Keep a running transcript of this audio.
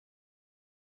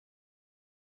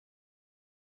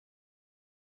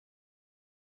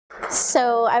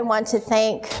So I want to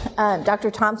thank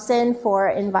Dr. Thompson for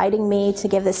inviting me to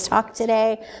give this talk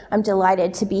today. I'm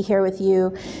delighted to be here with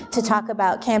you to talk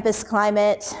about campus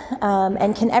climate.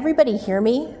 And can everybody hear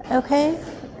me okay?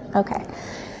 Okay.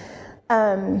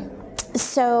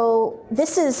 So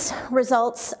this is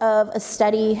results of a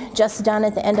study just done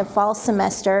at the end of fall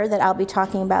semester that I'll be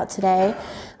talking about today.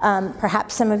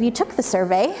 Perhaps some of you took the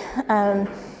survey.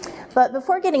 But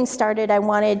before getting started, I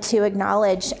wanted to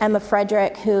acknowledge Emma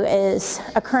Frederick, who is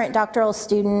a current doctoral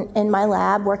student in my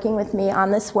lab working with me on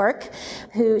this work,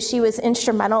 she was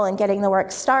instrumental in getting the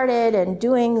work started and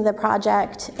doing the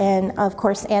project and, of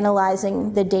course,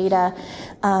 analyzing the data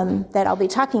that I'll be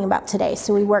talking about today.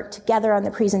 So we worked together on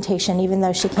the presentation, even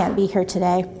though she can't be here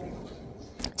today,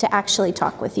 to actually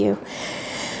talk with you.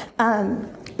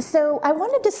 So I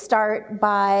wanted to start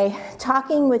by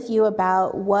talking with you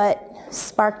about what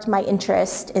sparked my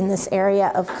interest in this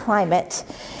area of climate.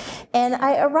 And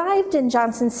I arrived in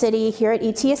Johnson City here at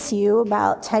ETSU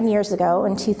about 10 years ago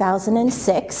in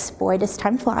 2006. Boy, does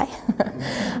time fly.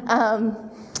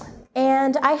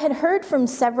 And I had heard from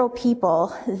several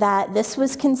people that this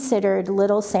was considered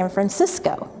Little San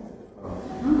Francisco.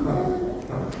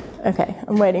 Okay,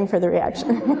 I'm waiting for the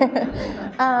reaction.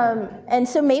 And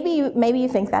so maybe you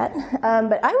think that,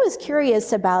 but I was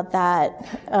curious about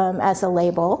that as a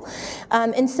label.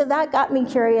 And so that got me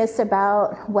curious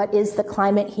about what is the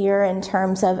climate here in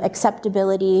terms of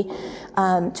acceptability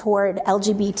toward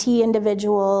LGBT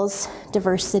individuals,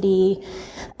 diversity,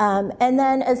 and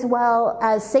then as well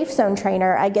as Safe Zone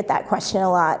trainer, I get that question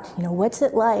a lot. You know, what's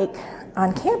it like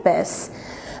on campus?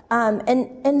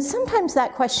 And sometimes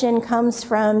that question comes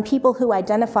from people who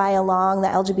identify along the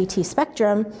LGBT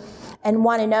spectrum and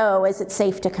want to know, is it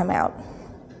safe to come out?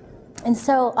 And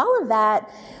so all of that,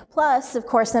 plus, of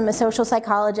course, I'm a social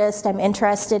psychologist. I'm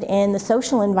interested in the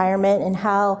social environment and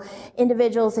how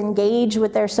individuals engage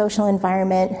with their social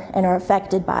environment and are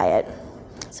affected by it.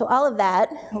 So all of that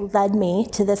led me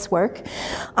to this work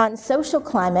on social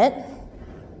climate.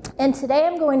 And today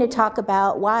I'm going to talk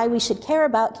about why we should care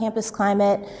about campus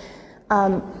climate,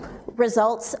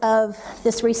 results of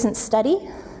this recent study,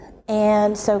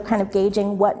 and so kind of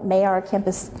gauging what may our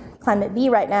campus climate be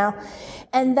right now,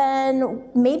 and then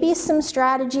maybe some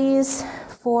strategies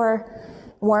for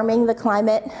warming the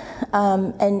climate,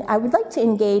 and I would like to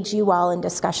engage you all in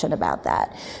discussion about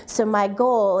that. So my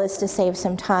goal is to save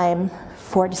some time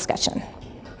for discussion.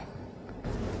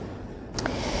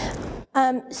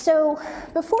 So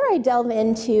before I delve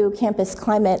into campus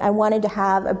climate, I wanted to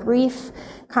have a brief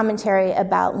commentary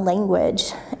about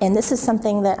language. And this is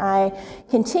something that I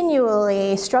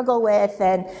continually struggle with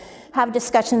and have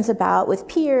discussions about with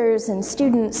peers and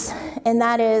students, and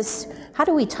that is, how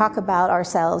do we talk about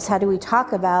ourselves? How do we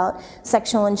talk about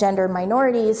sexual and gender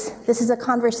minorities? This is a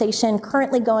conversation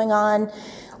currently going on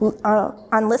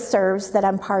listservs that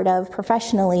I'm part of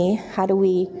professionally. How do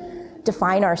we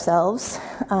define ourselves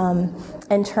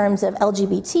in terms of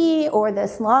LGBT or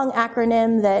this long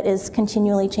acronym that is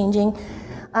continually changing?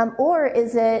 Or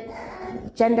is it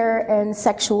gender and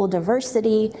sexual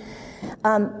diversity?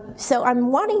 So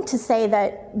I'm wanting to say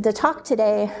that the talk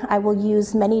today, I will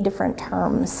use many different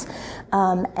terms.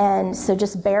 And so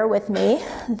just bear with me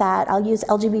that I'll use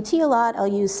LGBT a lot, I'll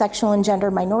use sexual and gender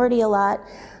minority a lot,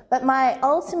 but my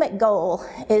ultimate goal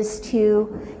is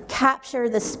to capture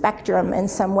the spectrum in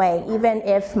some way, even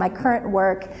if my current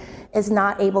work is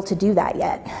not able to do that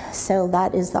yet. So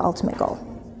that is the ultimate goal.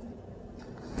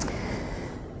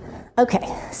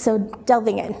 Okay, so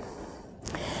delving in.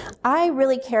 I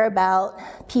really care about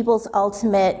people's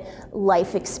ultimate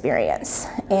life experience,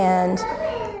 and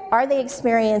are they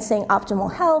experiencing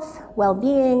optimal health,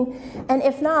 well-being, and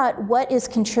if not, what is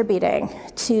contributing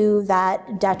to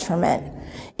that detriment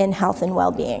in health and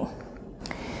well-being?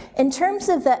 In terms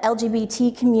of the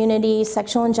LGBT community,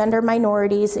 sexual and gender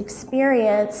minorities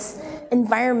experience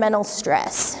environmental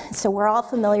stress. So we're all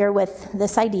familiar with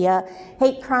this idea: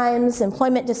 hate crimes,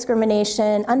 employment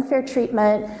discrimination, unfair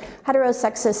treatment,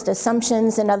 heterosexist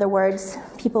assumptions. In other words,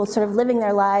 people sort of living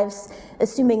their lives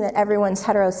assuming that everyone's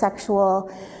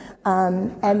heterosexual,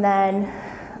 and then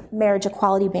marriage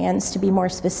equality bans, to be more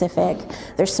specific.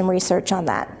 There's some research on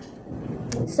that.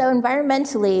 So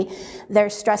environmentally,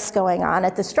 there's stress going on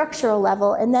at the structural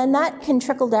level, and then that can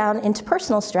trickle down into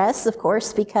personal stress, of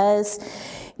course, because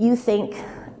you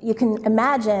can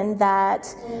imagine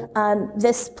that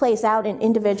this plays out in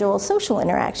individual social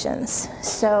interactions.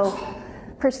 So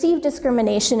perceived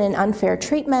discrimination and unfair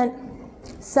treatment,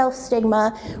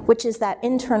 self-stigma, which is that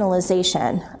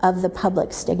internalization of the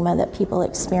public stigma that people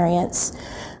experience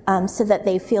so that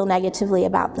they feel negatively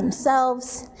about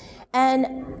themselves,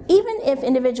 And even if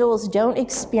individuals don't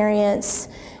experience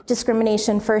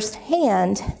discrimination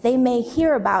firsthand, they may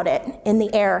hear about it in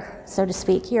the air, so to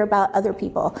speak, hear about other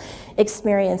people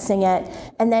experiencing it,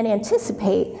 and then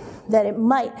anticipate that it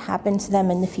might happen to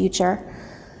them in the future.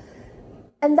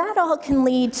 And that all can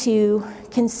lead to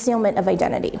concealment of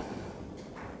identity.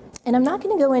 And I'm not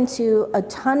going to go into a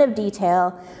ton of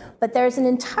detail, but there's an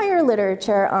entire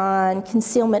literature on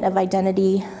concealment of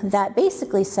identity that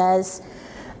basically says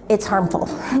it's harmful.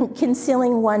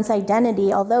 Concealing one's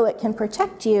identity, although it can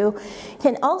protect you,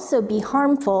 can also be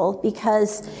harmful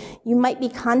because you might be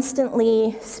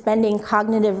constantly spending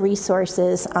cognitive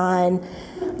resources on,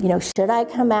 should I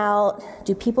come out?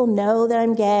 Do people know that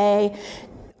I'm gay?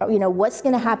 What's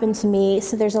going to happen to me?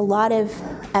 So there's a lot of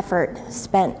effort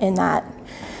spent in that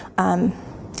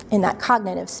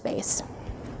cognitive space.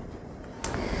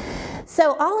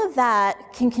 So all of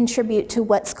that can contribute to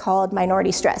what's called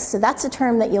minority stress. So that's a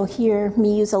term that you'll hear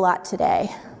me use a lot today,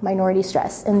 minority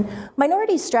stress. And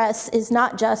minority stress is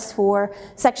not just for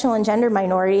sexual and gender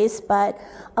minorities, but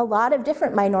a lot of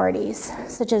different minorities,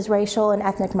 such as racial and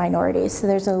ethnic minorities. So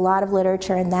there's a lot of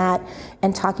literature in that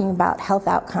and talking about health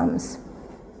outcomes.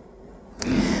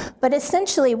 But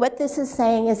essentially what this is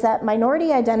saying is that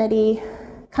minority identity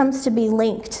comes to be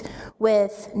linked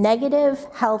with negative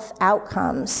health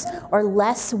outcomes or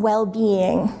less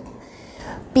well-being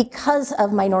because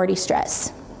of minority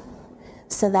stress.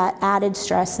 So that added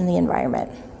stress in the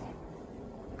environment.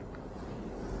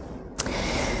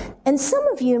 And some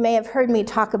of you may have heard me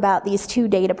talk about these two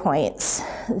data points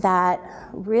that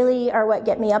really are what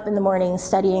get me up in the morning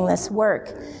studying this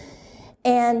work.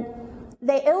 And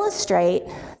they illustrate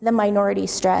the minority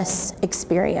stress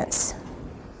experience.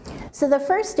 So the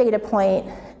first data point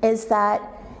is that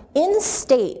in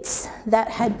states that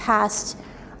had passed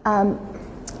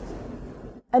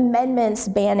amendments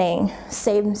banning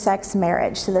same-sex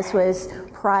marriage, so this was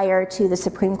prior to the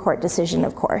Supreme Court decision,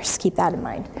 of course, keep that in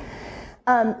mind.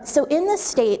 So in the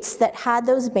states that had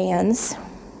those bans,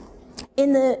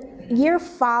 in the year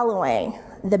following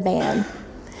the ban,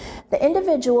 the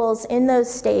individuals in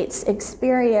those states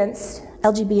experienced,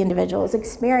 LGBT individuals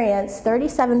experienced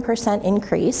 37%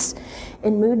 increase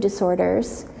in mood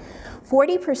disorders,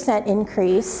 40%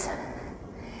 increase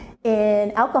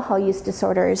in alcohol use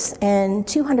disorders, and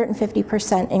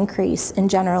 250% increase in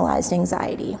generalized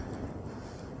anxiety.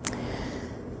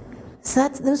 So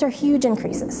those are huge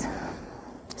increases.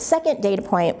 Second data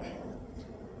point,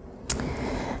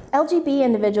 LGBT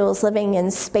individuals living in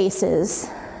spaces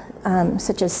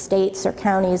such as states or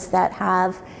counties that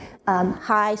have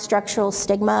high structural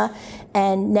stigma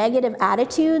and negative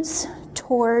attitudes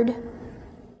toward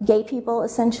gay people,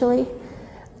 essentially,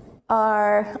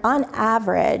 are on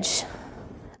average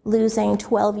losing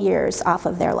 12 years off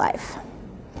of their life.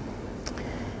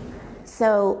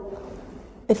 So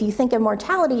if you think of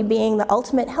mortality being the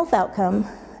ultimate health outcome,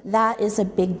 that is a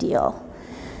big deal.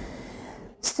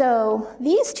 So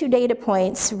these two data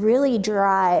points really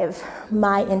drive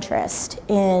my interest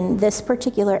in this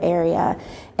particular area,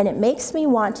 and it makes me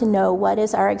want to know what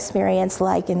is our experience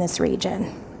like in this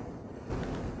region.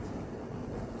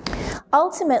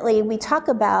 Ultimately, we talk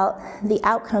about the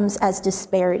outcomes as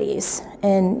disparities,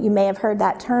 and you may have heard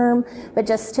that term, but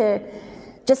just to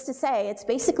say, it's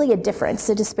basically a difference.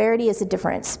 A disparity is a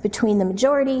difference between the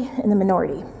majority and the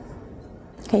minority.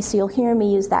 Okay, so you'll hear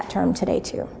me use that term today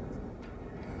too.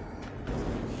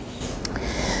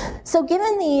 So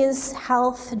given these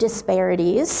health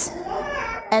disparities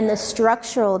and the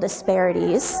structural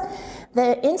disparities,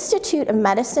 the Institute of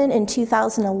Medicine in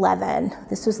 2011,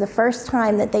 this was the first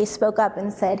time that they spoke up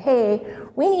and said, hey,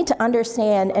 we need to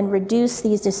understand and reduce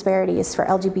these disparities for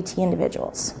LGBT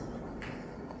individuals.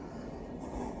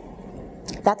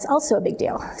 That's also a big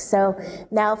deal. So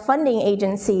now funding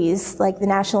agencies like the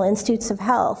National Institutes of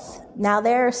Health, now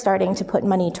they're starting to put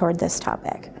money toward this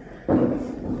topic.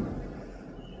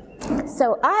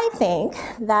 So I think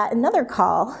that another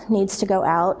call needs to go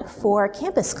out for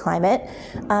campus climate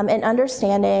and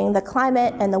understanding the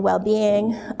climate and the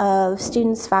well-being of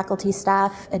students, faculty,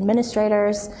 staff,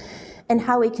 administrators, and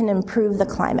how we can improve the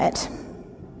climate.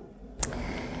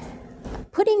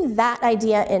 Putting that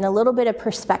idea in a little bit of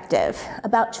perspective,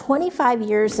 about 25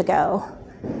 years ago,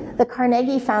 the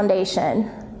Carnegie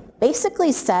Foundation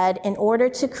basically said in order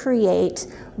to create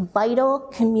vital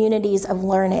communities of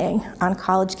learning on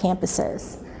college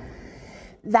campuses,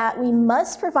 that we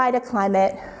must provide a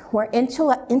climate where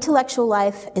intellectual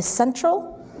life is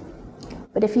central,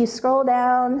 but if you scroll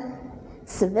down,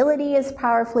 civility is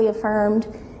powerfully affirmed,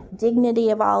 dignity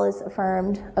of all is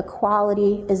affirmed,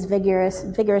 equality is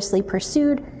vigorously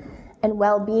pursued, and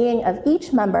well-being of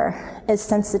each member is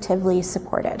sensitively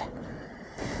supported.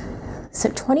 So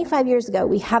 25 years ago,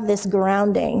 we have this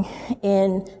grounding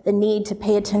in the need to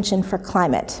pay attention for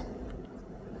climate.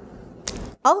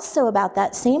 Also about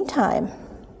that same time,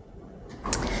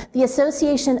 the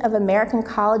Association of American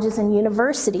Colleges and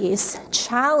Universities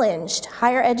challenged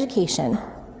higher education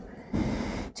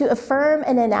to affirm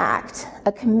and enact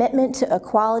a commitment to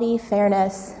equality,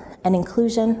 fairness, and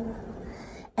inclusion.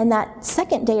 And that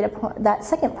second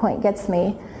point gets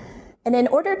me. And in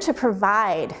order to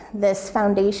provide this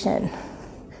foundation,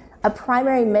 a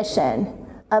primary mission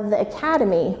of the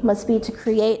academy must be to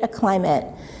create a climate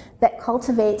that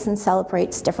cultivates and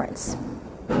celebrates difference.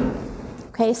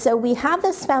 Okay, so we have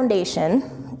this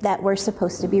foundation that we're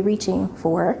supposed to be reaching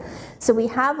for. So we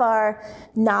have our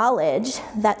knowledge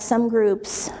that some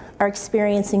groups are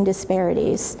experiencing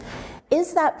disparities.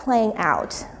 Is that playing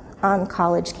out on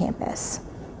college campus?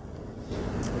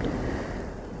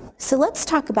 So let's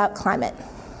talk about climate.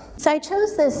 So I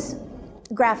chose this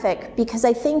graphic because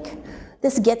I think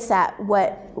this gets at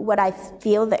what I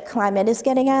feel that climate is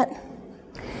getting at.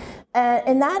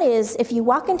 And that is, if you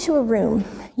walk into a room,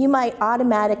 you might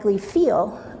automatically feel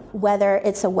whether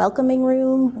it's a welcoming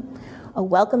room, a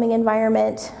welcoming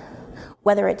environment,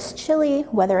 whether it's chilly,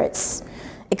 whether it's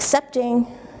accepting.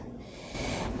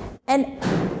 And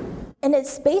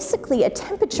it's basically a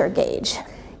temperature gauge.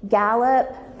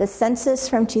 Gallup, the census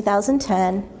from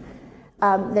 2010,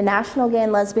 the National Gay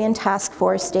and Lesbian Task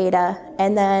Force data,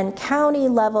 and then county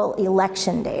level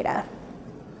election data.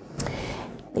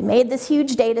 They made this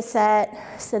huge data set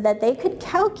so that they could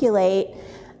calculate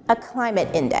a climate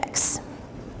index.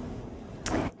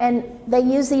 And they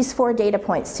use these 4 data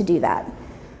points to do that.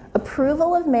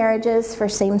 Approval of marriages for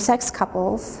same-sex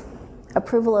couples,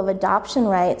 approval of adoption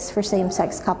rights for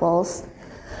same-sex couples,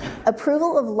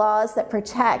 approval of laws that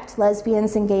protect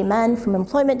lesbians and gay men from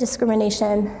employment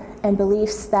discrimination, and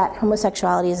beliefs that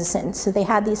homosexuality is a sin. So they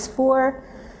had these 4.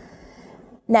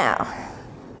 Now,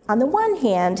 on the one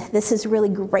hand, this is really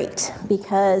great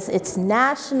because it's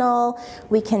national.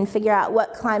 We can figure out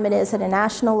what climate is at a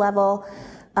national level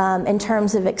in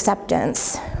terms of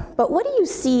acceptance. But what do you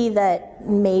see that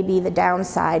may be the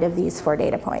downside of these 4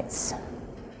 data points?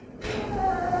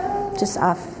 Just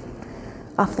off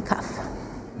the cuff.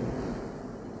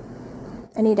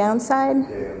 Any downside?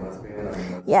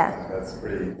 Yeah. That's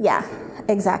pretty. Yeah,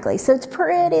 exactly. So it's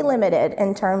pretty limited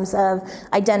in terms of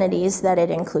identities that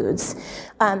it includes.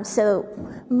 So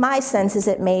my sense is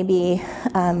it may be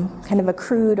kind of a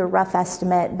crude or rough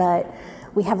estimate, but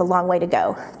we have a long way to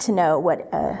go to know what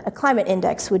a climate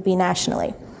index would be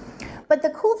nationally. But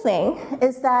the cool thing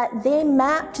is that they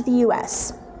mapped the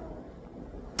US.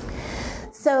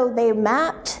 So they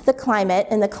mapped the climate,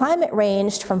 and the climate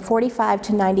ranged from 45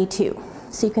 to 92.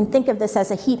 So you can think of this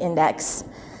as a heat index.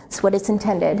 That's what it's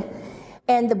intended.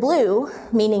 And the blue,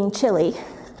 meaning chilly,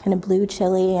 kind of blue,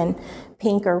 chilly, and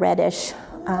pink or reddish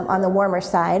on the warmer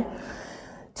side.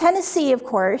 Tennessee, of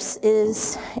course,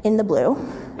 is in the blue.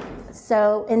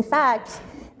 So in fact,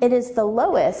 it is the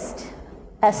lowest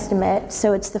estimate,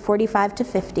 so it's the 45 to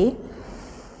 50.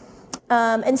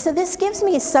 And so this gives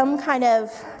me some kind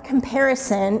of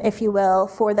comparison, if you will,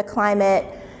 for the climate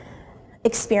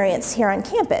experience here on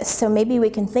campus. So maybe we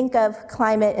can think of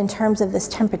climate in terms of this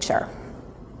temperature.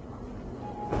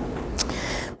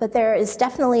 But there is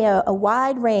definitely a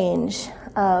wide range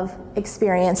of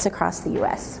experience across the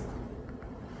US.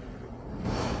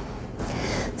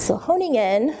 So honing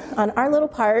in on our little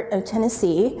part of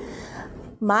Tennessee,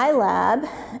 my lab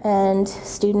and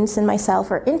students and myself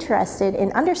are interested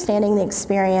in understanding the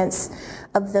experience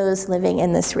of those living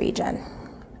in this region.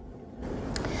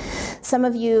 Some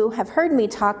of you have heard me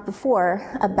talk before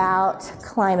about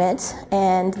climate,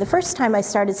 and the first time I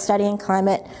started studying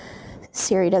climate,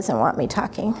 Sheri doesn't want me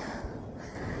talking.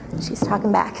 She's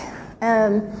talking back.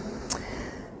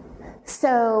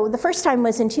 So the first time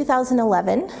was in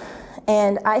 2011,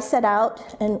 and I set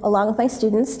out, along with my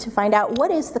students, to find out what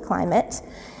is the climate,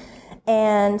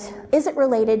 and is it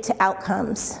related to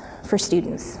outcomes for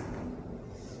students.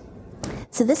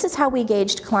 So this is how we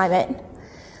gauged climate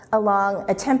along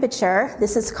a temperature.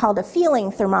 This is called a feeling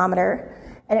thermometer,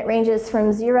 and it ranges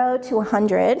from 0 to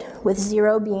 100, with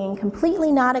 0 being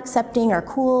completely not accepting or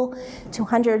cool, to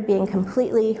 100 being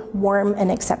completely warm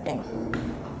and accepting.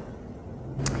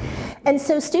 And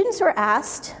so students were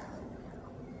asked,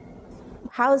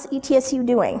 how's ETSU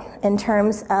doing in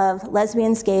terms of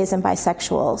lesbians, gays, and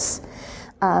bisexuals?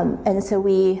 And so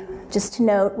we, just to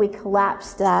note, we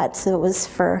collapsed that, so it was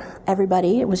for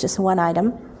everybody. It was just one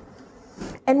item.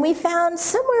 And we found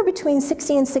somewhere between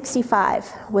 60 and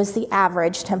 65 was the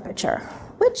average temperature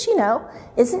which, you know,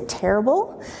 isn't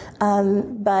terrible,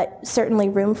 but certainly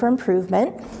room for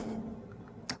improvement.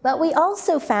 But we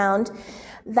also found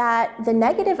that the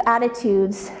negative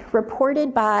attitudes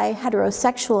reported by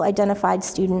heterosexual identified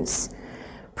students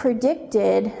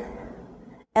predicted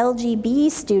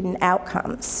LGBT student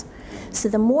outcomes. So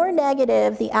the more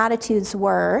negative the attitudes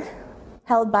were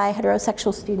held by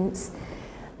heterosexual students,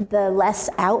 the less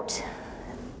out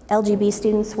LGBT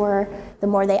students were, the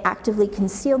more they actively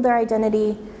concealed their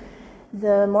identity,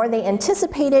 the more they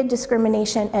anticipated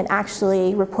discrimination and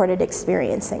actually reported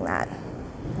experiencing that.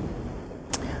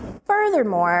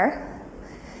 Furthermore,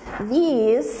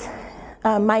 these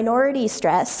minority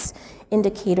stress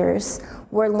indicators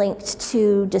were linked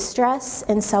to distress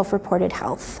and self-reported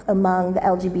health among the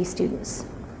LGBT students.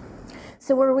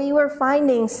 So where we were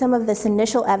finding some of this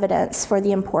initial evidence for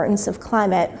the importance of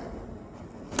climate,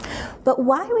 but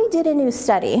why we did a new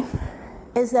study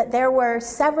is that there were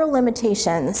several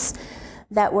limitations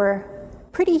that were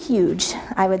pretty huge,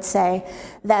 I would say,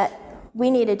 that we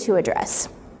needed to address.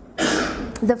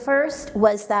 The first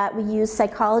was that we used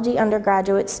psychology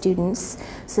undergraduate students,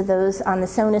 so those on the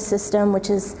SONA system, which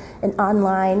is an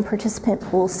online participant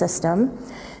pool system.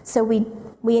 So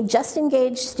we had just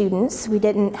engaged students. We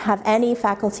didn't have any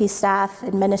faculty, staff,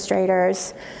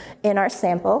 administrators in our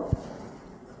sample.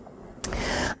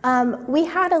 We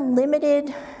had a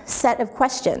limited set of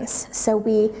questions. So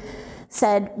we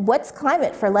said, what's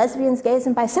climate for lesbians, gays,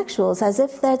 and bisexuals, as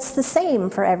if that's the same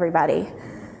for everybody.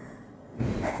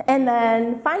 And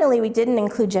then finally, we didn't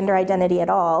include gender identity at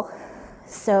all.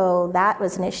 So that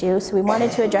was an issue. So we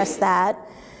wanted to address that.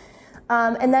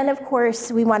 And then, of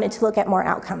course, we wanted to look at more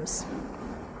outcomes.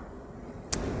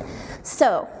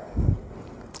 So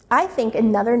I think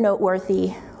another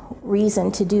noteworthy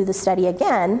reason to do the study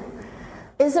again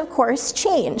is, of course,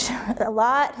 change. A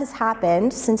lot has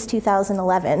happened since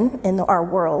 2011 in our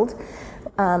world,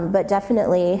 but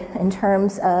definitely in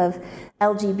terms of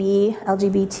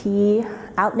LGBT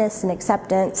outness and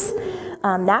acceptance,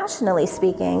 nationally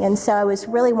speaking. And so I was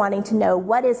really wanting to know,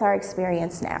 what is our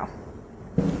experience now?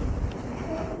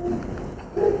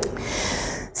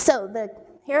 So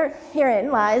herein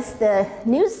lies the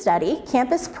new study,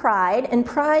 Campus Pride, and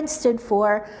Pride stood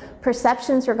for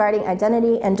Perceptions Regarding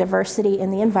Identity and Diversity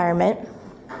in the Environment.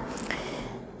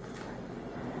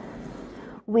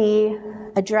 We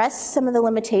addressed some of the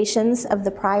limitations of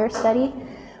the prior study.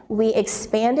 We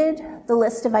expanded the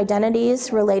list of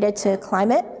identities related to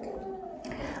climate.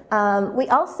 We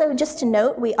also, just to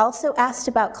note, we also asked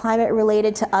about climate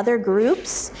related to other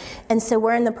groups, and so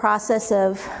we're in the process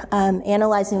of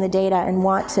analyzing the data and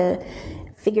want to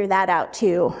figure that out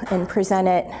too and present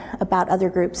it about other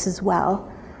groups as well.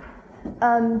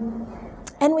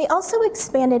 And we also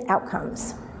expanded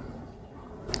outcomes.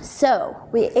 So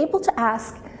we were able to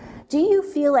ask, do you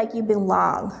feel like you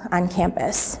belong on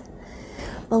campus?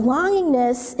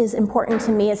 Belongingness is important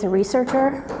to me as a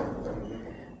researcher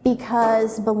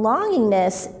because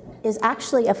belongingness is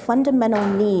actually a fundamental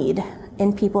need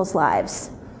in people's lives.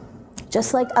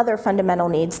 Just like other fundamental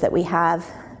needs that we have,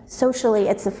 socially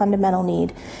it's a fundamental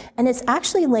need. And it's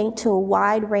actually linked to a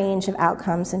wide range of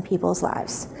outcomes in people's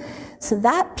lives. So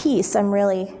that piece I'm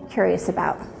really curious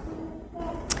about.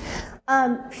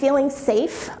 Feeling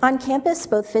safe on campus,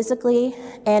 both physically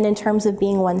and in terms of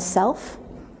being oneself.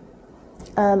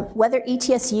 Whether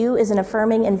ETSU is an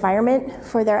affirming environment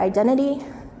for their identity,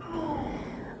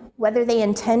 whether they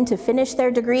intend to finish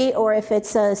their degree, or if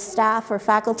it's a staff or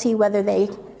faculty, whether they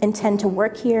intend to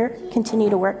work here, continue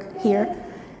to work here.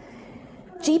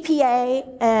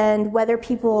 GPA, and whether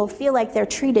people feel like they're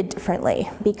treated differently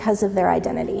because of their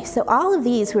identity. So all of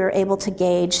these we were able to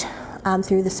gauge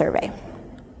through the survey.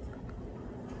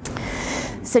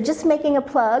 So just making a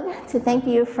plug to thank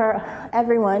you for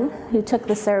everyone who took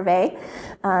the survey.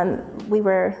 We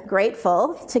were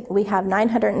grateful. We have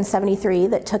 973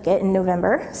 that took it in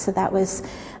November, so that was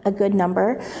a good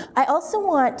number. I also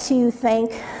want to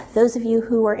thank those of you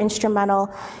who were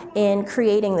instrumental in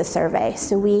creating the survey.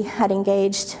 So we had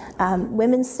engaged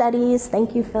women's studies.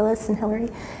 Thank you, Phyllis and Hillary.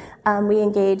 We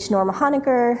engaged Norma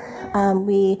Honecker.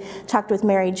 We talked with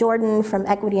Mary Jordan from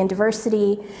Equity and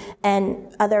Diversity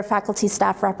and other faculty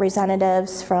staff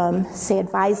representatives from, say,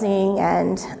 advising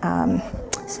and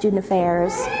student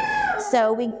affairs.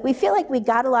 So we feel like we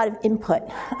got a lot of input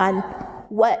on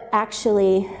what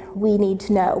actually we need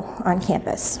to know on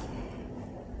campus.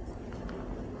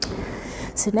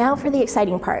 So now for the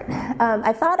exciting part.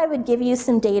 I thought I would give you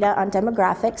some data on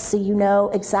demographics so you know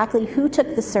exactly who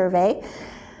took the survey.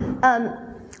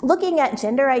 Looking at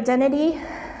gender identity,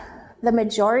 the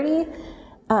majority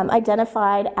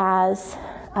identified as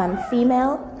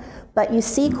female, but you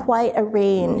see quite a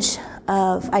range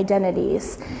of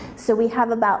identities. So we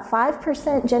have about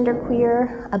 5%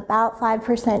 genderqueer, about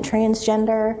 5%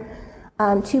 transgender,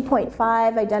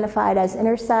 2.5 identified as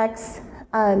intersex,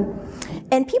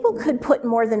 and people could put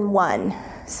more than one.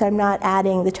 So I'm not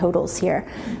adding the totals here,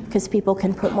 because people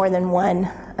can put more than one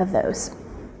of those.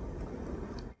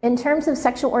 In terms of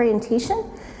sexual orientation,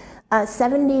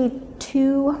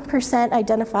 72%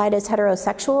 identified as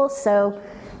heterosexual, so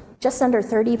just under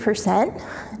 30%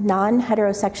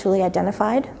 non-heterosexually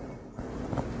identified.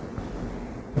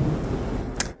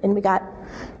 And we got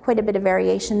quite a bit of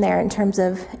variation there in terms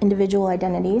of individual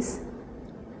identities.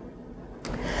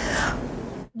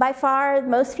 By far,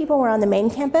 most people were on the main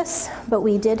campus, but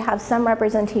we did have some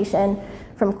representation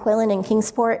from Quillen and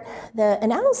Kingsport. The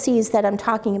analyses that I'm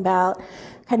talking about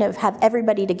kind of have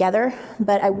everybody together,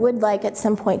 but I would like at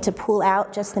some point to pull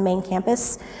out just the main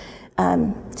campus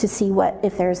to see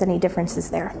if there's any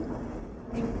differences there.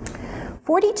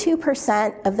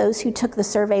 42% of those who took the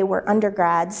survey were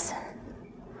undergrads,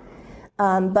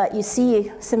 but you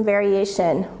see some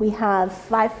variation. We have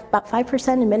about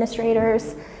 5%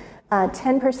 administrators,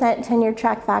 10% tenure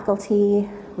track faculty.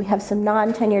 We have some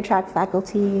non-tenure track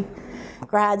faculty,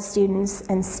 grad students,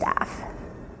 and staff.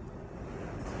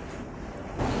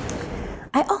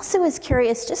 I also was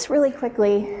curious, just really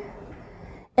quickly,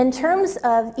 in terms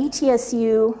of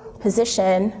ETSU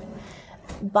position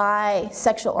by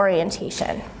sexual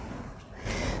orientation.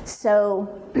 So,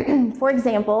 for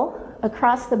example,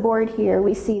 across the board here,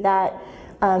 we see that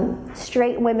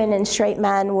straight women and straight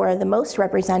men were the most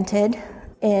represented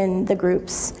in the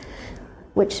groups,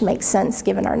 which makes sense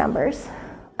given our numbers.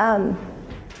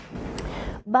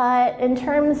 But in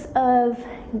terms of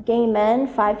gay men,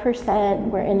 5%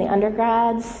 were in the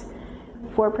undergrads,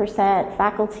 4%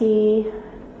 faculty,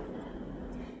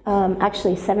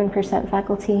 actually 7%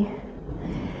 faculty.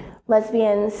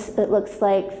 Lesbians, it looks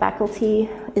like faculty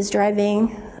is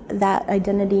driving that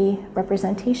identity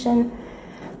representation.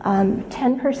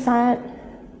 10%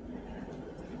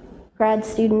 grad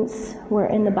students were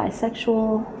in the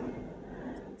bisexual.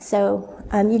 So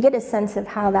you get a sense of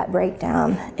how that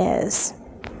breakdown is.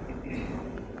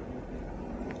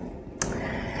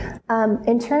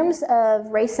 In terms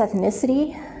of race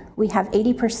ethnicity, we have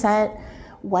 80%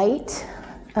 white,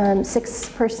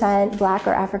 6% black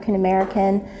or African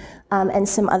American, and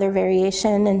some other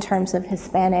variation in terms of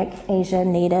Hispanic,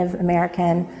 Asian, Native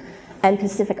American, and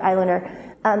Pacific Islander.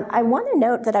 I want to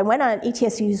note that I went on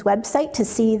ETSU's website to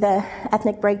see the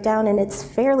ethnic breakdown, and it's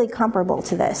fairly comparable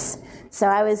to this. So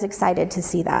I was excited to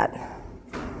see that.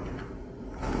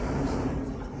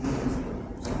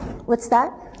 What's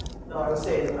that? No, I was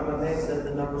saying, I'm amazed that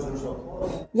the numbers are so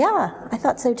close. Yeah, I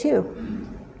thought so too.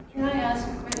 Can I ask,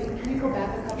 can you go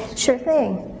back a couple steps? Sure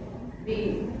thing.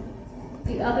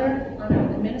 The other, under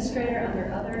administrator, under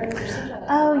other, there's such a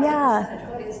Oh, yeah. percentage.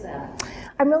 What is that?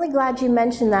 I'm really glad you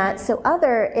mentioned that. So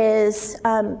other is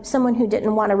someone who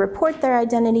didn't want to report their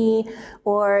identity,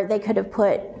 or they could have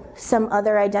put some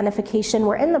other identification.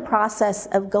 We're in the process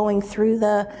of going through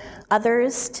the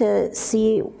others to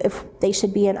see if they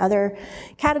should be in other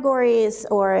categories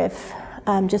or if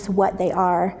just what they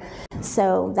are.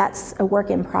 So that's a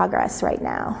work in progress right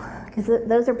now, because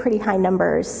those are pretty high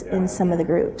numbers in some of the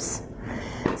groups.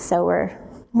 So we're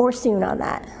more soon on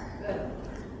that.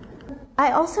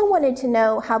 I also wanted to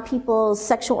know how people's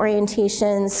sexual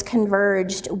orientations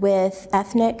converged with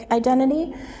ethnic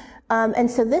identity.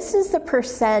 And so this is the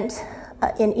percent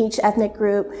in each ethnic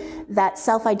group that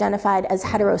self-identified as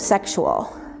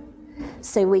heterosexual.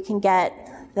 So we can get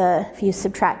if you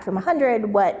subtract from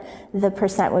 100, what the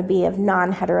percent would be of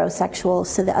non-heterosexual,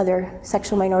 so the other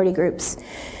sexual minority groups.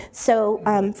 So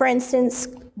for instance,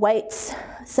 whites,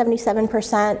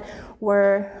 77%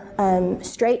 were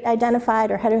straight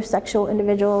identified or heterosexual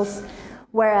individuals,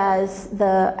 whereas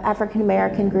the African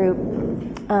American group,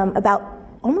 about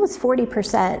almost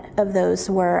 40% of those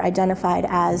were identified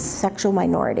as sexual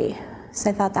minority. So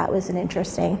I thought that was an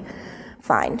interesting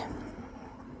find.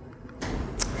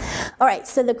 All right,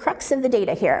 so the crux of the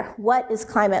data here, what is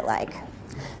climate like?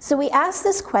 So we asked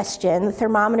this question, the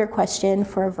thermometer question,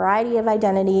 for a variety of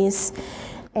identities,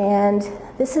 and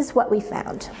this is what we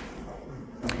found.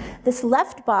 This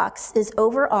left box is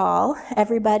overall,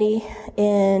 everybody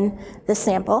in the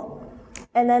sample,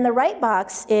 and then the right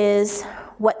box is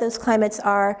what those climates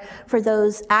are for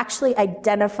those actually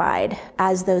identified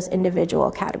as those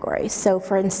individual categories. So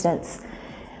for instance,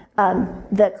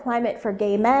 the climate for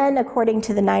gay men, according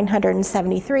to the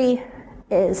 973,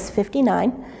 is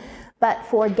 59, but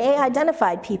for gay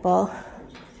identified people,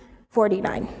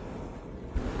 49.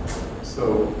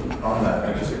 So on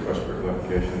that, just a question for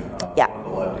clarification. Yeah. On the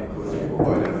LaDuke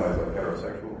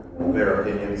their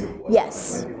opinions of what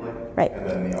Yes. might be like. Right. And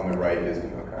then on the right is,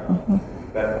 okay.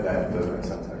 That does make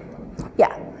sense, actually.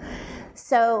 Yeah.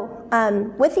 So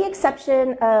with the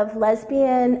exception of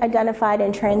lesbian, identified,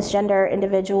 and transgender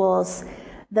individuals,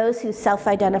 those who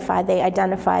self-identify, they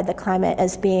identify the climate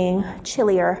as being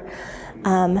chillier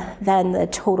than the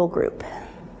total group.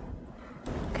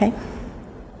 Okay.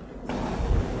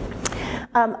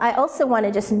 I also want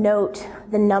to just note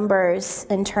the numbers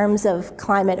in terms of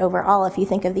climate overall, if you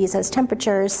think of these as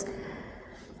temperatures.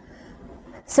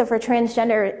 So for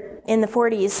transgender in the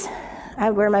 40s,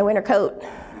 I wear my winter coat,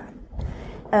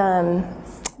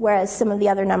 whereas some of the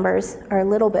other numbers are a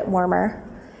little bit warmer.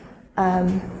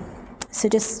 So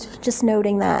just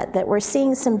noting that we're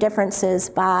seeing some differences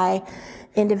by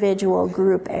individual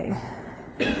grouping.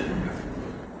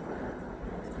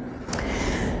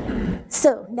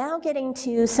 So now getting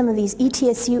to some of these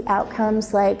ETSU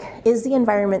outcomes, like, is the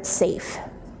environment safe?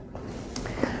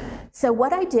 So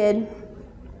what I did,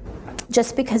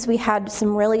 just because we had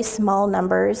some really small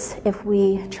numbers, if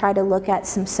we try to look at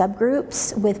some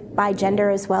subgroups by gender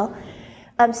as well.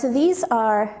 So these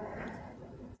are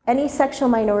any sexual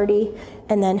minority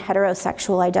and then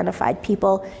heterosexual identified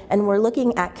people, and we're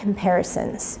looking at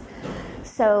comparisons.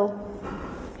 So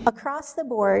across the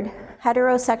board,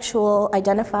 heterosexual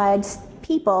identified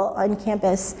people on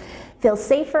campus feel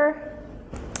safer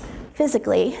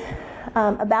physically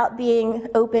about being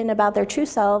open about their true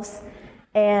selves,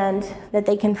 and that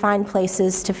they can find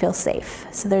places to feel safe.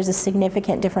 So there's a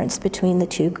significant difference between the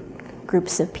two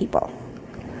groups of people.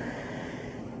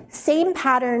 Same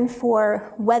pattern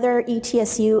for whether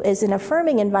ETSU is an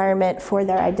affirming environment for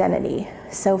their identity.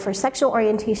 So for sexual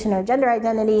orientation or gender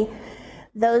identity,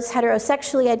 those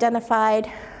heterosexually identified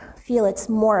feel it's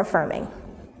more affirming.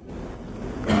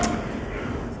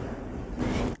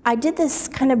 I did this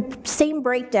kind of same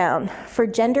breakdown for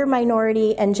gender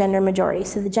minority and gender majority.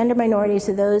 So the gender minorities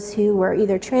are those who were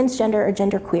either transgender or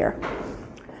genderqueer.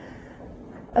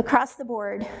 Across the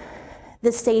board,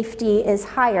 the safety is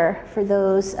higher for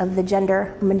those of the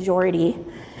gender majority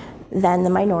than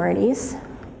the minorities.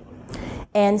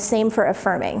 And same for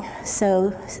affirming.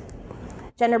 So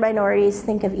gender minorities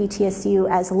think of ETSU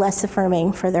as less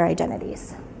affirming for their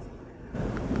identities.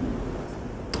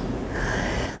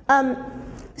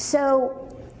 So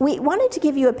we wanted to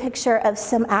give you a picture of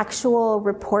some actual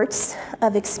reports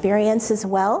of experience as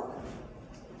well.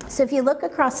 So if you look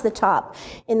across the top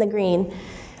in the green,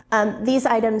 these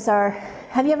items are,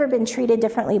 have you ever been treated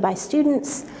differently by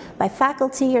students, by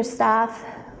faculty or staff,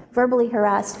 verbally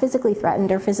harassed, physically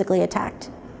threatened, or physically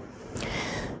attacked?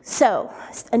 So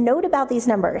a note about these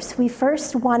numbers. We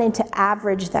first wanted to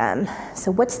average them.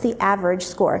 So what's the average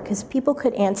score? Because people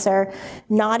could answer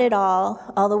not at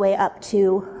all the way up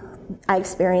to I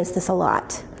experienced this a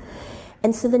lot.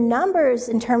 And so the numbers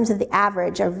in terms of the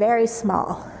average are very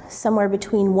small, somewhere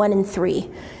between 1 and 3.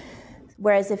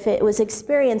 Whereas if it was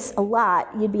experienced a lot,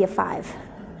 you'd be a 5.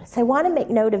 So I want to make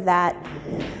note of that.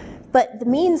 But the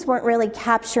means weren't really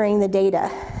capturing the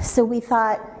data. So we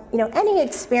thought, any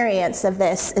experience of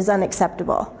this is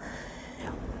unacceptable.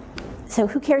 So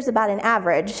who cares about an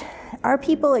average? Are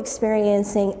people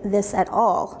experiencing this at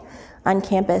all on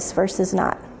campus versus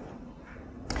not?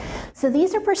 So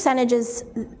these are percentages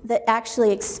that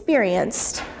actually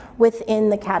experienced within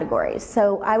the categories.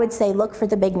 So I would say look for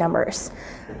the big numbers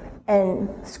and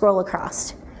scroll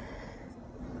across.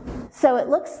 So it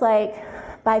looks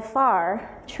like by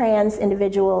far trans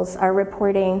individuals are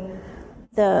reporting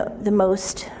the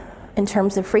most in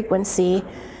terms of frequency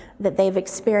that they've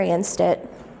experienced it.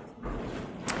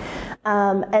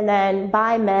 And then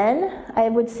by men, I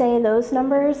would say those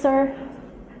numbers are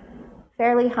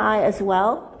fairly high as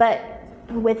well, but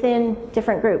within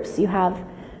different groups you have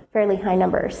fairly high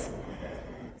numbers.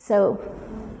 So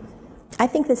I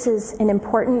think this is an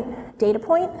important data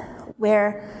point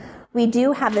where we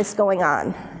do have this going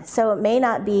on. So it may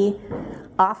not be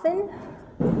often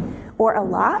or a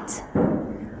lot,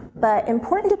 but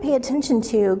important to pay attention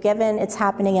to given it's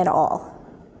happening at all.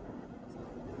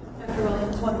 Dr.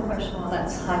 Williams, one question while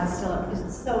that's hot still up, because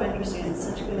it's so interesting, it's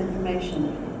such good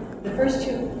information. The first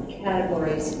two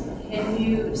categories, can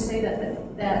you say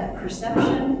that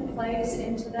perception plays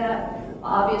into that?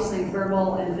 Obviously,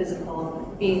 verbal and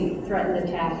physical, being threatened,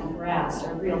 attacked, and harassed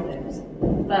are real things.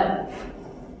 But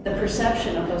the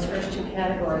perception of those first two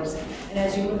categories, and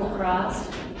as you move across,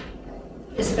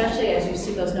 especially as you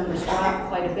see those numbers drop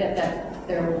quite a bit, that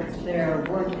there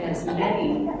weren't as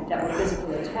many that were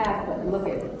physically attacked, but look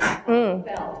at how they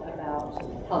felt about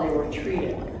how they were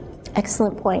treated.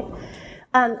 Excellent point.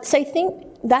 So I think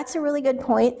that's a really good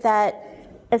point, that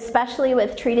especially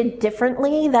with treated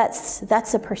differently,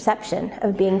 that's a perception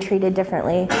of being treated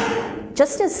differently.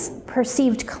 Just as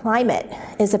perceived climate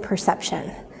is a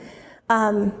perception.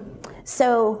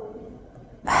 So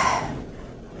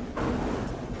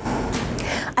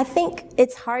I think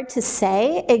it's hard to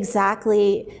say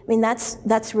exactly. I mean,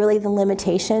 that's really the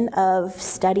limitation of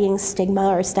studying stigma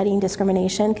or studying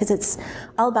discrimination, because it's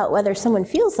all about whether someone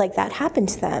feels like that happened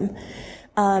to them.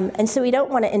 And so we don't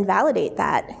want to invalidate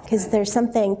that, because there's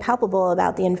something palpable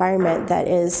about the environment that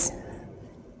is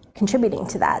contributing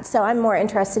to that. So I'm more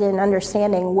interested in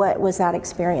understanding what was that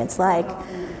experience like. How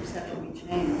can the perception be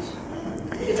changed?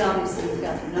 Because obviously you've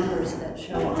got the numbers that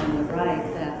show on the right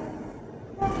that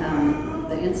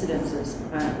the incidences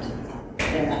aren't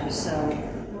there, so.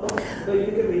 But you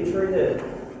could be treated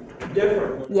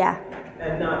differently. Yeah.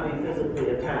 And not be physically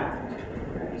attacked.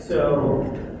 So.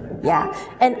 Yeah,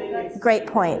 and great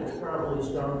point. It's probably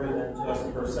stronger than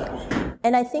just perception.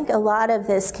 And I think a lot of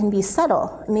this can be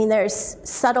subtle. I mean, there's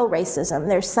subtle racism,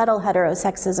 there's subtle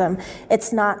heterosexism.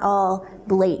 It's not all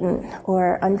blatant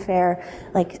or unfair,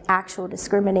 like actual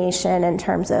discrimination in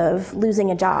terms of losing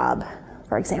a job,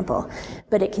 for example.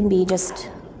 But it can be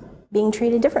just being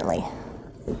treated differently.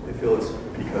 They feel it's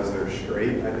because they're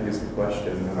straight, I think is the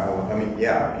question. I mean,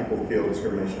 yeah, people feel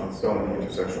discrimination on so many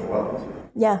intersectional levels.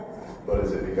 Yeah. But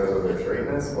is it because of their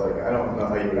straightness? Like, I don't know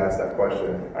how you would ask that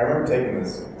question. I remember taking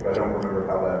this, but I don't remember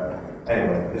how that.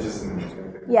 Anyway, it's just an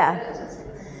interesting thing. Yeah.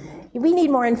 We need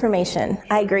more information,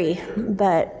 I agree.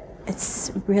 But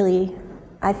it's really,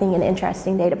 I think, an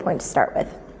interesting data point to start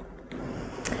with.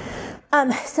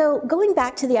 So going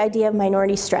back to the idea of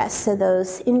minority stress, so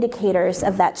those indicators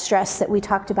of that stress that we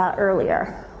talked about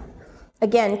earlier.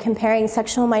 Again, comparing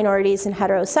sexual minorities and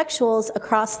heterosexuals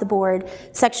across the board,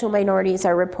 sexual minorities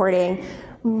are reporting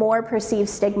more perceived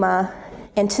stigma,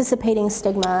 anticipating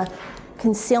stigma,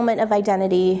 concealment of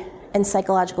identity, and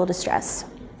psychological distress.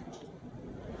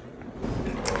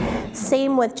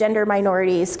 Same with gender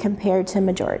minorities compared to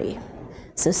majority.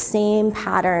 So same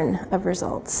pattern of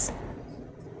results.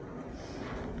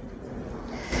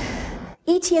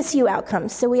 ETSU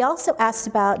outcomes. So we also asked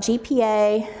about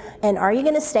GPA and are you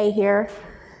going to stay here?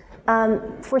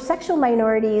 For sexual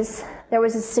minorities, there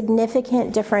was a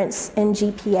significant difference in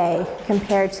GPA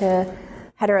compared to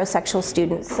heterosexual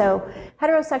students. So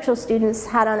heterosexual students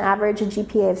had on average a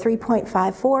GPA of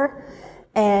 3.54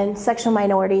 and sexual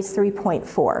minorities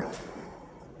 3.4.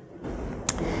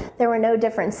 There were no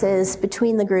differences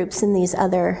between the groups in these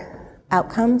other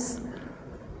outcomes.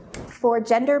 For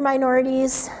gender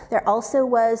minorities, there also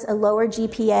was a lower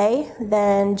GPA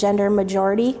than gender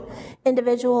majority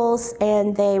individuals,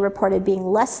 and they reported being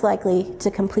less likely to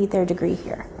complete their degree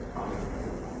here.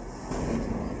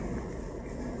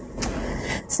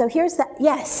 So here's that,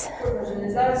 yes?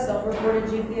 Is that a self-reported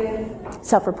GPA?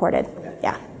 Self-reported,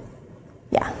 yeah.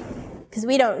 Yeah, because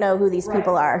we don't know who these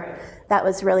people are. That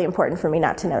was really important for me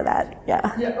not to know that,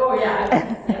 yeah. Oh,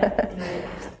 yeah.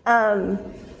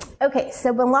 Okay,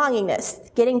 so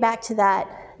belongingness, getting back to that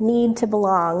need to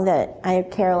belong that I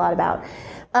care a lot about.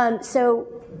 So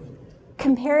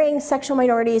comparing sexual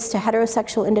minorities to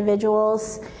heterosexual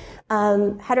individuals,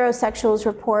 heterosexuals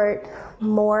report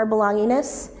more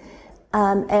belongingness,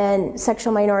 and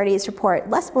sexual minorities report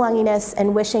less belongingness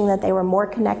and wishing that they were more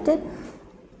connected.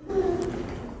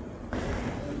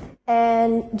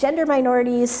 And gender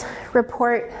minorities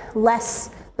report less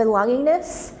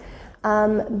belongingness,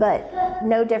 but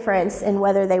no difference in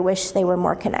whether they wish they were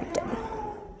more connected.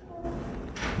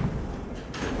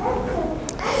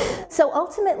 So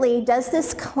ultimately, does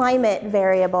this climate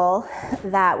variable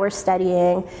that we're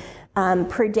studying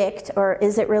predict, or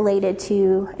is it related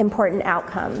to important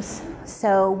outcomes?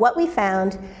 So what we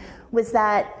found was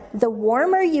that the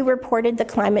warmer you reported the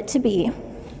climate to be,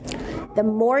 the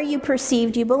more you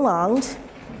perceived you belonged,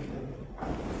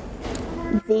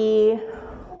 the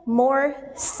more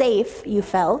safe you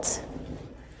felt,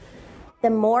 the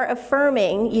more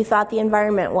affirming you thought the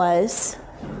environment was,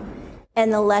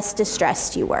 and the less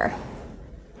distressed you were.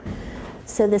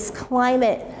 So this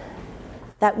climate,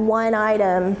 that one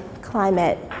item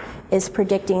climate, is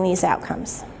predicting these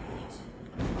outcomes.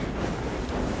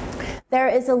 There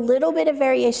is a little bit of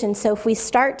variation. So if we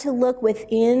start to look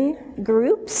within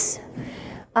groups,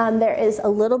 there is a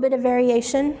little bit of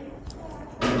variation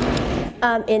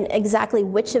in exactly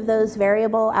which of those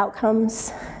variable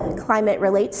outcomes climate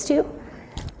relates to.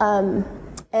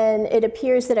 And it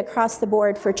appears that across the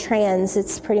board for trans,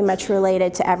 it's pretty much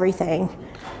related to everything.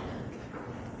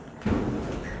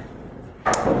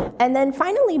 And then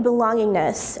finally,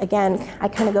 belongingness. Again, I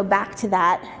kind of go back to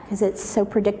that because it's so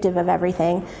predictive of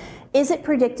everything. Is it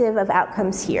predictive of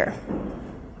outcomes here?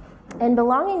 And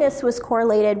belongingness was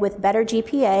correlated with better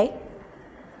GPA,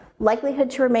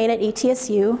 likelihood to remain at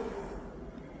ETSU,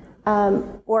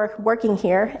 or working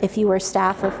here if you were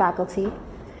staff or faculty.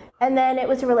 And then it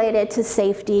was related to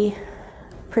safety,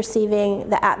 perceiving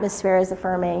the atmosphere as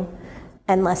affirming,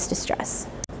 and less distress.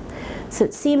 So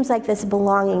it seems like this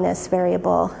belongingness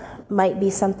variable might be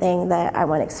something that I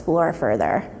want to explore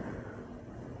further.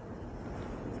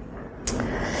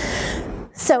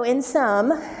 So in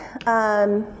sum,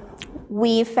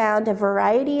 we found a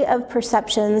variety of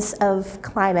perceptions of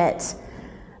climate,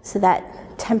 so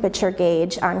that temperature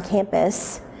gauge on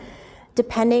campus,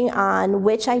 depending on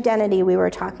which identity we were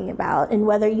talking about and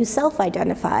whether you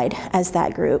self-identified as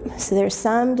that group. So there's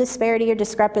some disparity or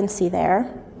discrepancy there.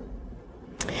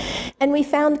 And we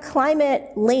found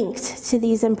climate linked to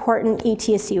these important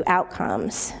ETSU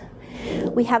outcomes.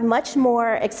 We have much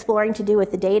more exploring to do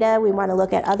with the data. We want to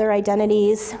look at other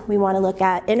identities. We want to look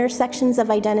at intersections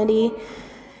of identity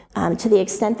to the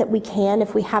extent that we can,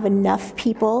 if we have enough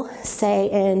people, say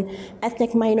in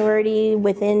ethnic minority,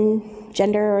 within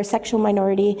gender or sexual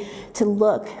minority, to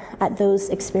look at those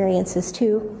experiences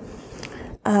too.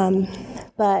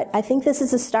 But I think this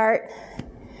is a start,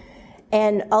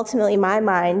 and ultimately my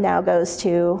mind now goes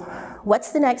to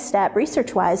what's the next step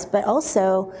research-wise, but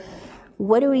also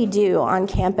what do we do on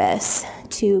campus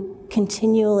to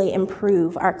continually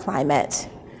improve our climate?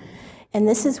 And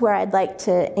this is where I'd like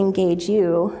to engage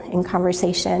you in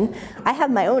conversation. I have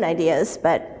my own ideas,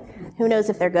 but who knows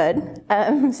if they're good.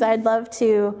 So I'd love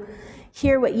to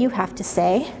hear what you have to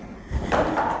say.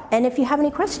 And if you have any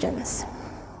questions,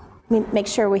 make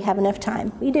sure we have enough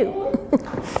time. We do.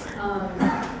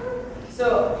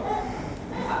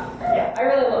 Yeah, I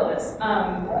really love this.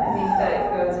 I think that it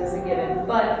goes as a given.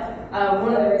 But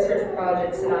one of the research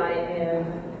projects that I am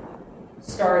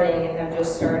starting and have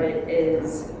just started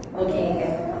is looking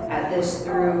at this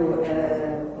through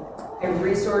a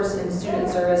resource and student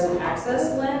service and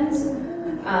access lens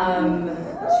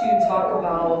to talk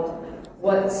about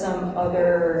what some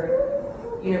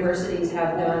other universities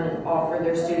have done and offer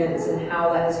their students and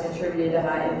how that has contributed to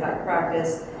high impact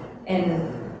practice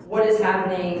and what is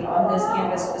happening on this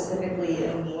campus specifically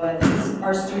and what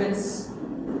our students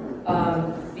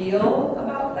feel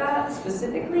about that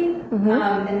specifically, and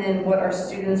then what our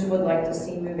students would like to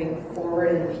see moving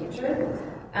forward in the future.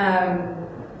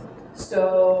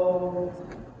 So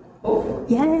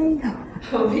hopefully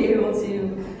I'll be able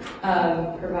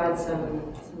to provide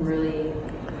some really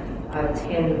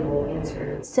tangible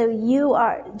answers. So you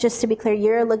are, just to be clear,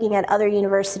 you're looking at other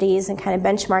universities and kind of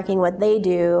benchmarking what they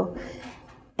do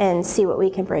and see what we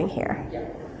can bring here. Yeah.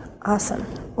 Awesome.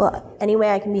 Well, any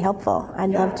way I can be helpful, I'd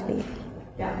love to be.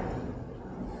 Yeah.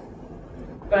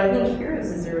 But I think Heroes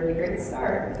is a really great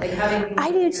start. Like having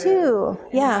I do too.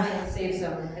 Yeah. Having Safe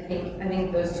Zone. I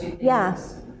think those two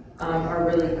things are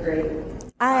really great.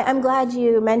 I'm glad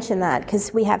you mentioned that,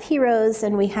 because we have Heroes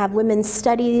and we have Women's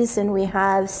Studies and we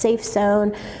have Safe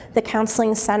Zone, the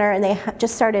Counseling Center, and they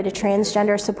just started a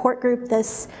transgender support group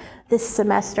this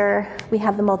semester. We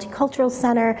have the Multicultural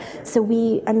Center. So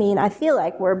I feel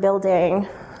like we're building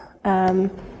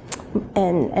and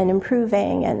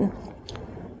improving,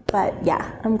 but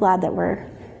yeah, I'm glad that we're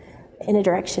in a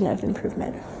direction of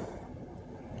improvement.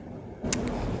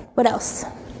 What else?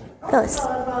 Phyllis.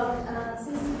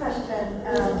 Susan's question.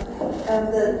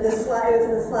 The slide was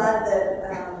the slide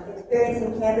that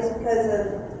experiencing campus because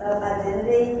of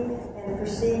identity and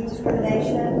perceived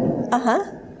discrimination.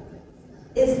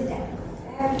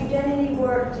 Have you done any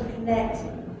work to connect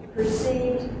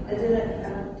perceived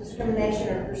discrimination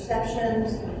or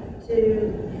perceptions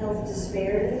to health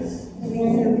disparities? I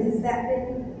mean, so has that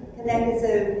been connected?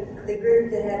 So the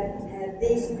group that have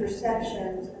these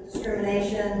perceptions of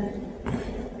discrimination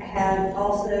have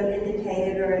also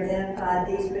indicated or identified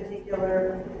these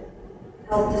particular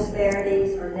health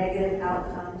disparities or negative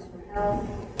outcomes for health?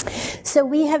 So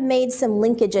we have made some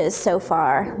linkages so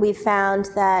far. We've found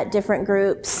that different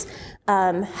groups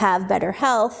have better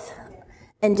health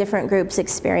and different groups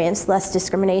experience less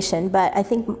discrimination. But I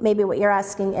think maybe what you're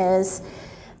asking is,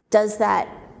 does that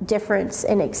difference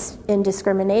in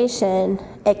discrimination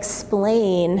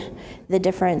explain the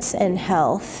difference in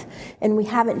health? And we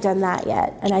haven't done that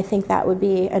yet. And I think that would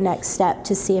be a next step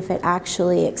to see if it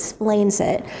actually explains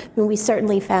it. I mean, we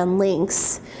certainly found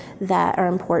links that are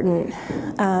important,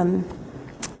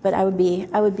 but I would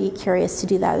be curious to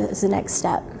do that as the next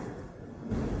step.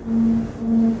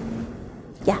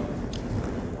 Yeah.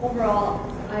 Overall,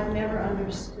 I've never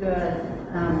understood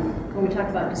when we talk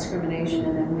about discrimination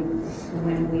and then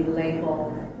when we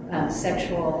label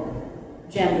sexual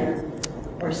gender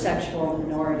or sexual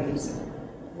minorities.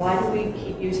 why do we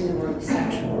keep using the word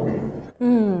sexual?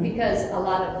 Because a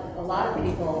lot of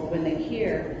people, when they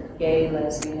hear gay,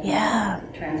 lesbian,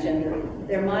 transgender,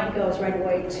 their mind goes right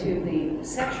away to the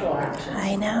sexual action.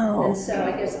 I know. And so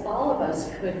I guess all of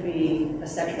us could be a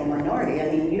sexual minority.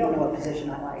 I mean, you don't know what position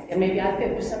I like. And maybe I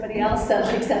fit with somebody else that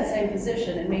likes that same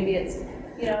position, and maybe it's,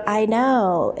 you know. I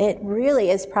know. It really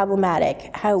is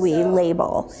problematic how we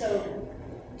label. So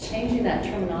changing that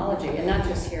terminology, and not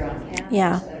just here on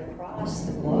campus, but across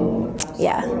the globe, across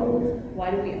the world.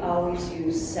 Why do we always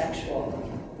use sexual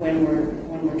when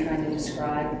we're trying to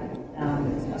describe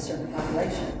a certain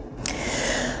population?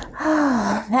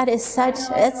 Oh, that is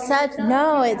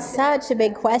it's such a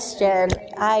big question.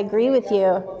 I agree with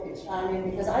you.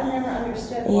 Because I've never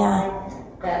understood why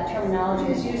that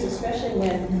terminology is used, especially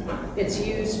when it's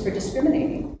used for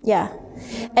discriminating. Yeah,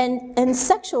 and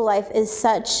sexual life is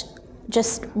such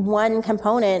just one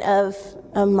component of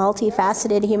a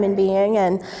multifaceted human being,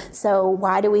 and so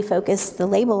why do we focus the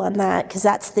label on that? Because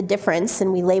that's the difference,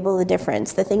 and we label the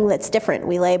difference. The thing that's different,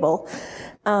 we label.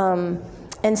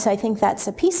 And so I think that's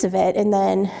a piece of it, and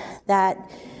then that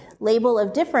label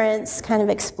of difference kind of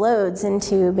explodes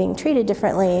into being treated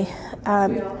differently.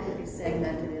 We all could be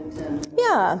segmented into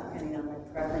depending on their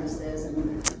preferences.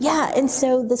 And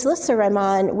so this listserv I'm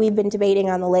on, we've been debating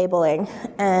on the labeling,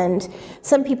 and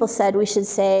some people said we should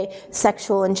say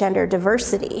sexual and gender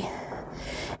diversity,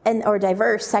 or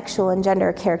diverse sexual and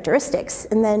gender characteristics,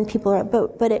 and then people are,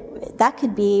 but that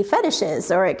could be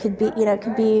fetishes, or it could be, it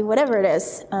could be whatever it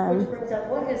is.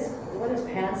 What is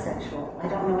pansexual? I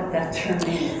don't know what that term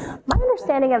means. My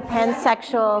understanding of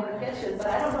pansexual, but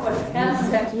I don't know what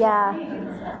pansexual means.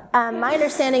 My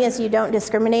understanding is you don't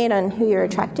discriminate on who you're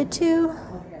attracted to.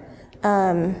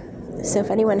 So if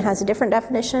anyone has a different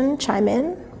definition, chime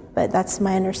in, but that's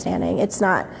my understanding. It's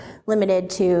not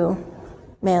limited to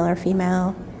male or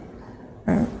female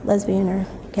or lesbian or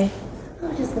gay. I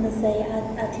was just going to say,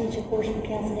 I teach a course for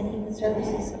Counseling and Human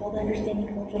Services called Understanding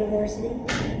Cultural Diversity,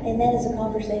 and that is a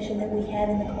conversation that we have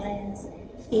in the class,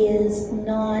 is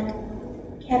not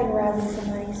categorizing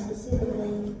somebody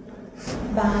specifically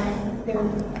by their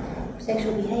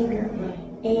sexual behavior.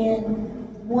 And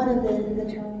one of the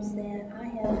terms that I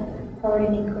have heard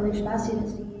and encouraged my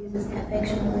students to use is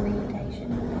affectional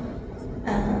orientation.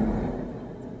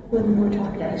 When we're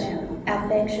talking about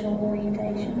affectional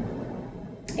orientation.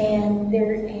 And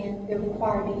they're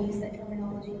required to use that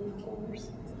terminology in the course.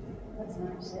 That's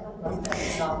nice.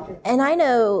 And I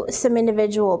know some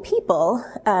individual people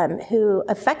who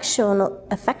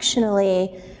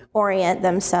affectionally orient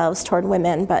themselves toward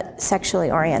women, but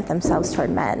sexually orient themselves toward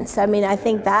men. So, I mean, I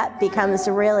think that becomes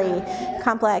really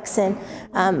complex. And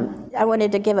I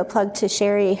wanted to give a plug to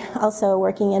Sheri, also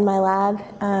working in my lab.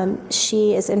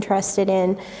 She is interested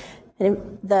in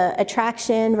the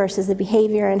attraction versus the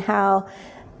behavior, and how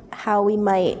we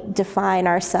might define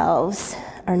ourselves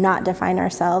or not define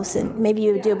ourselves. And maybe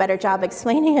you would do a better job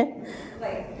explaining it.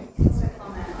 Like, just a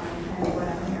comment on kind of what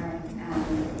I'm hearing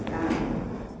and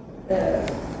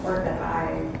the work that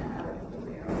I and other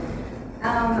people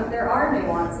do. There are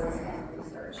nuances in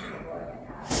research to look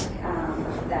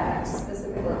at that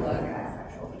specifically look at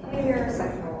sexual behavior,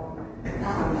 sexual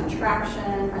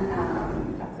attraction,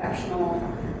 affectional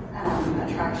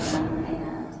attraction,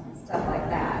 and stuff like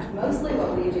that. Mostly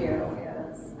what we do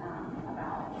is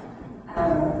about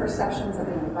perceptions of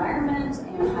the environment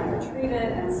and how you're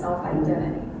treated and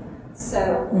self-identity.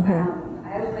 So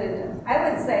I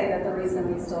would say that the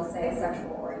reason we still say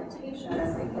sexual orientation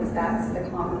is because that's the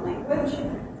common language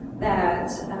that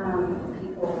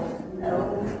people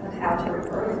know how to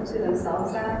refer to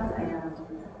themselves as,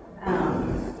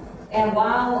 and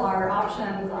while our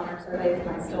options on our surveys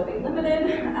might still be limited,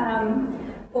 and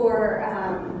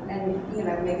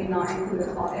maybe not include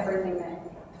everything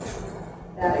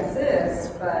that exists,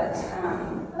 but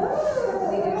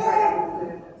we do try to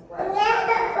include what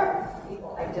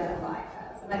people identify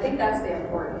as. And I think that's the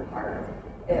important part,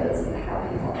 is how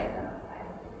people identify.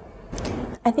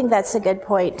 I think that's a good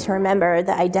point to remember,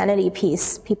 the identity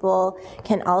piece. People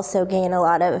can also gain a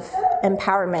lot of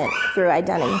empowerment through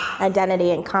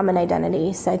identity and common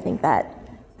identity. So I think that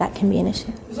can be an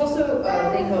issue. There's also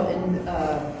a thing called,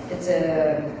 I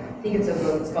think it's a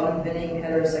book, it's called Inventing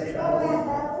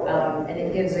Heterosexuality, and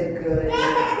it gives a good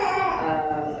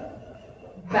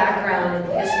background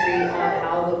and history on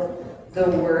how the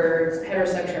words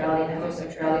heterosexuality and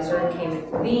homosexuality sort of came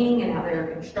into being, and how they were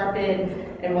constructed,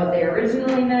 and what they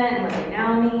originally meant and what they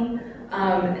now mean.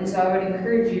 And so I would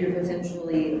encourage you to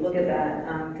potentially look at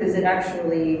that, because it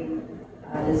actually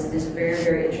is very,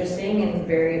 very interesting and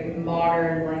very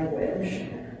modern language.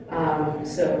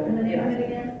 So,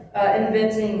 yeah.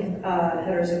 Inventing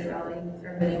heterosexuality,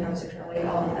 or inventing homosexuality,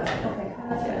 all of that. Okay,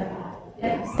 that's good.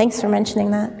 Thanks. Thanks for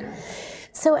mentioning that.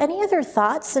 So any other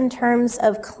thoughts in terms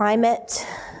of climate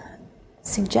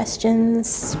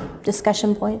suggestions,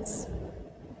 discussion points?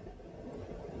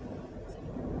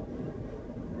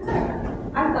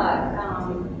 I thought,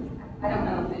 I don't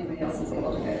know if anybody else is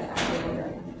able to go to that during the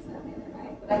other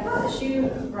night, but I thought that you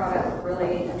brought up a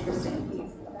really interesting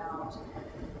piece about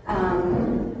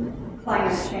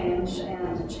climate change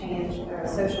and change,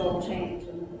 social change,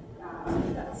 and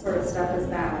that sort of stuff is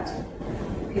that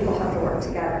people have to work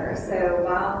together. So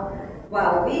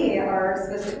while we are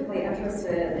specifically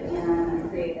interested in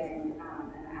creating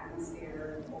an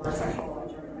atmosphere for sexual and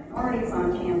gender minorities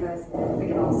on campus, we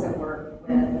can also work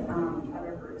with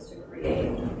other groups to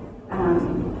create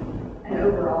an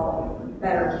overall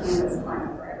better campus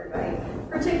climate for everybody,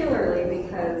 particularly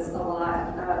because a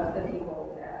lot of the people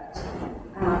that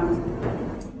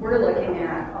we're looking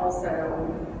at also,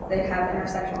 they have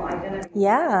intersectional identity.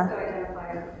 Yeah. So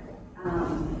identifier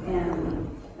and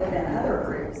within other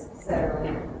groups. So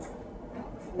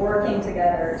working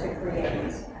together to create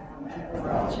an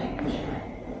overall change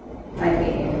might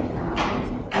be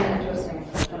an interesting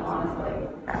question, honestly.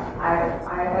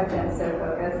 I have been so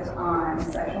focused on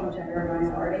sexual and gender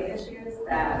minority issues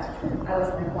that I was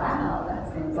like, wow,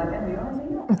 that seems like a new idea.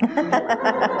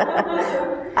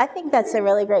 I think that's a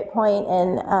really great point.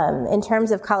 And in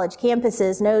terms of college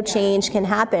campuses, no change can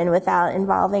happen without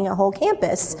involving a whole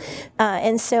campus.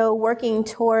 And so working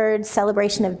towards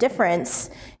celebration of difference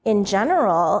in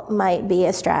general might be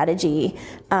a strategy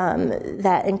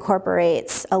that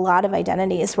incorporates a lot of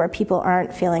identities where people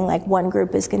aren't feeling like one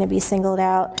group is going to be singled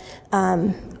out,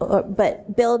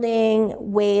 but building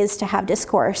ways to have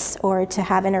discourse or to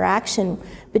have interaction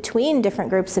between different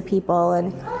groups of people.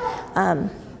 And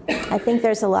I think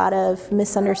there's a lot of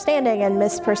misunderstanding and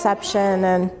misperception,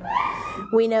 and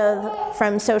we know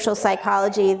from social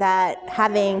psychology that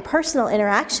having personal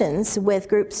interactions with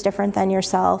groups different than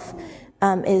yourself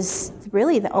is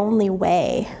really the only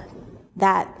way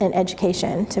that in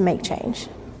education to make change.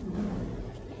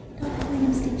 Dr.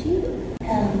 Williams, did you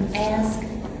ask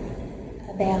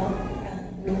about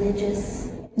religious?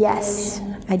 Yes,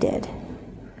 I did.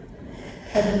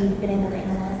 Have you been able to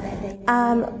analyze that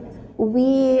data?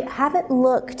 We haven't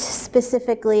looked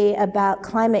specifically about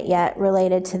climate yet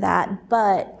related to that,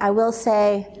 but I will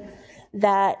say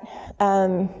that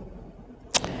a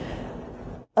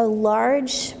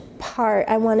large part,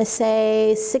 I want to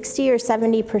say 60 or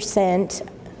 70%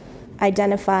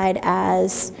 identified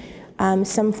as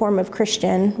some form of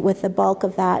Christian, with the bulk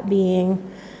of that being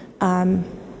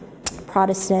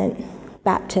Protestant,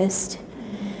 Baptist.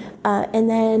 And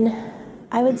then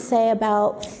I would say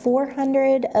about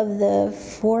 400 of the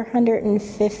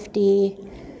 450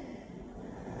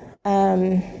 let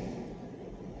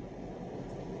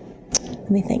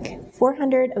me think.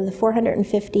 400 of the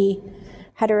 450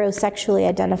 heterosexually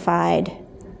identified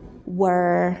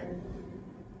were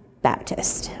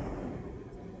Baptist.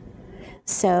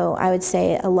 So I would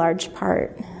say a large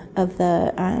part of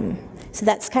the, so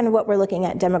that's kind of what we're looking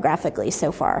at demographically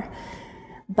so far.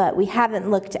 But we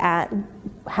haven't looked at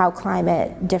how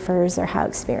climate differs or how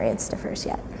experience differs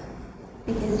yet.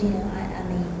 Because, you know, I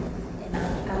mean, and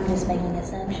I'm just making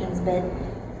assumptions, but,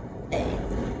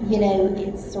 you know,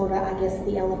 it's sort of, I guess,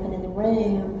 the elephant in the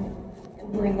room.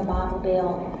 We're in the Bible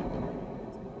Belt,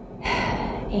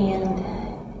 and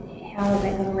how is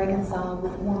that going to reconcile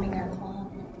with warming our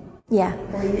climate? Yeah.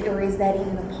 Or is that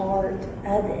even a part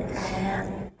of it? I don't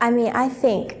know. I mean, I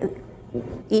think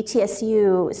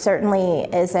ETSU certainly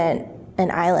isn't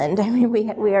an island. I mean,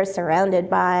 we are surrounded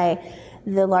by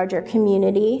the larger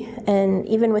community, and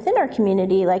even within our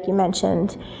community, like you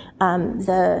mentioned,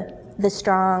 the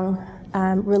strong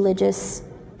religious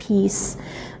piece.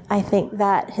 I think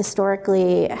that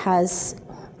historically has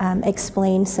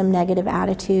explained some negative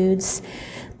attitudes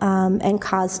and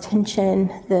caused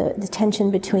tension, the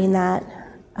tension between that.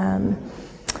 And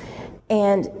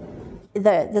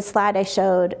the slide I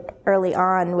showed early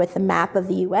on with the map of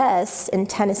the U.S. and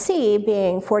Tennessee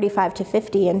being 45 to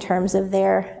 50 in terms of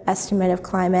their estimate of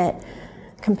climate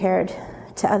compared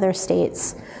to other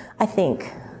states, I think,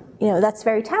 you know, that's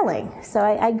very telling. So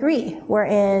I agree. We're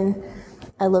in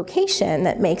a location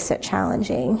that makes it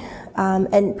challenging.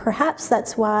 And perhaps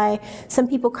that's why some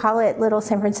people call it Little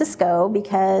San Francisco,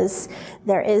 because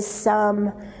there is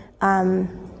some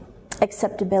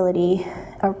acceptability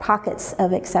or pockets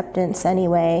of acceptance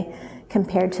anyway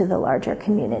compared to the larger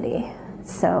community.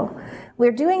 So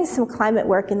we're doing some climate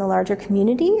work in the larger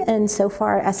community, and so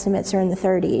far estimates are in the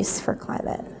 30s for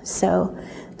climate. So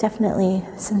definitely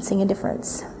sensing a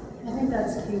difference. I think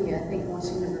that's key. I think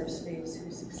most universities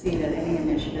who succeed at any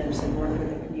initiatives and work with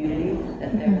the community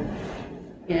that they're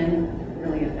in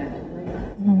really effectively.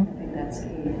 I think that's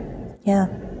key. Yeah.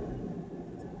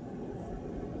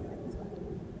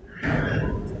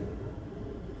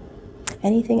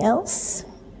 Anything else?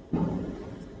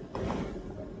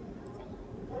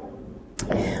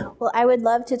 Well, I would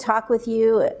love to talk with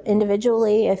you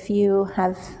individually if you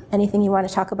have anything you want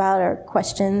to talk about or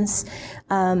questions,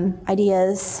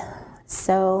 ideas.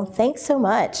 So thanks so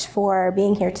much for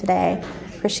being here today.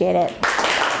 Appreciate it.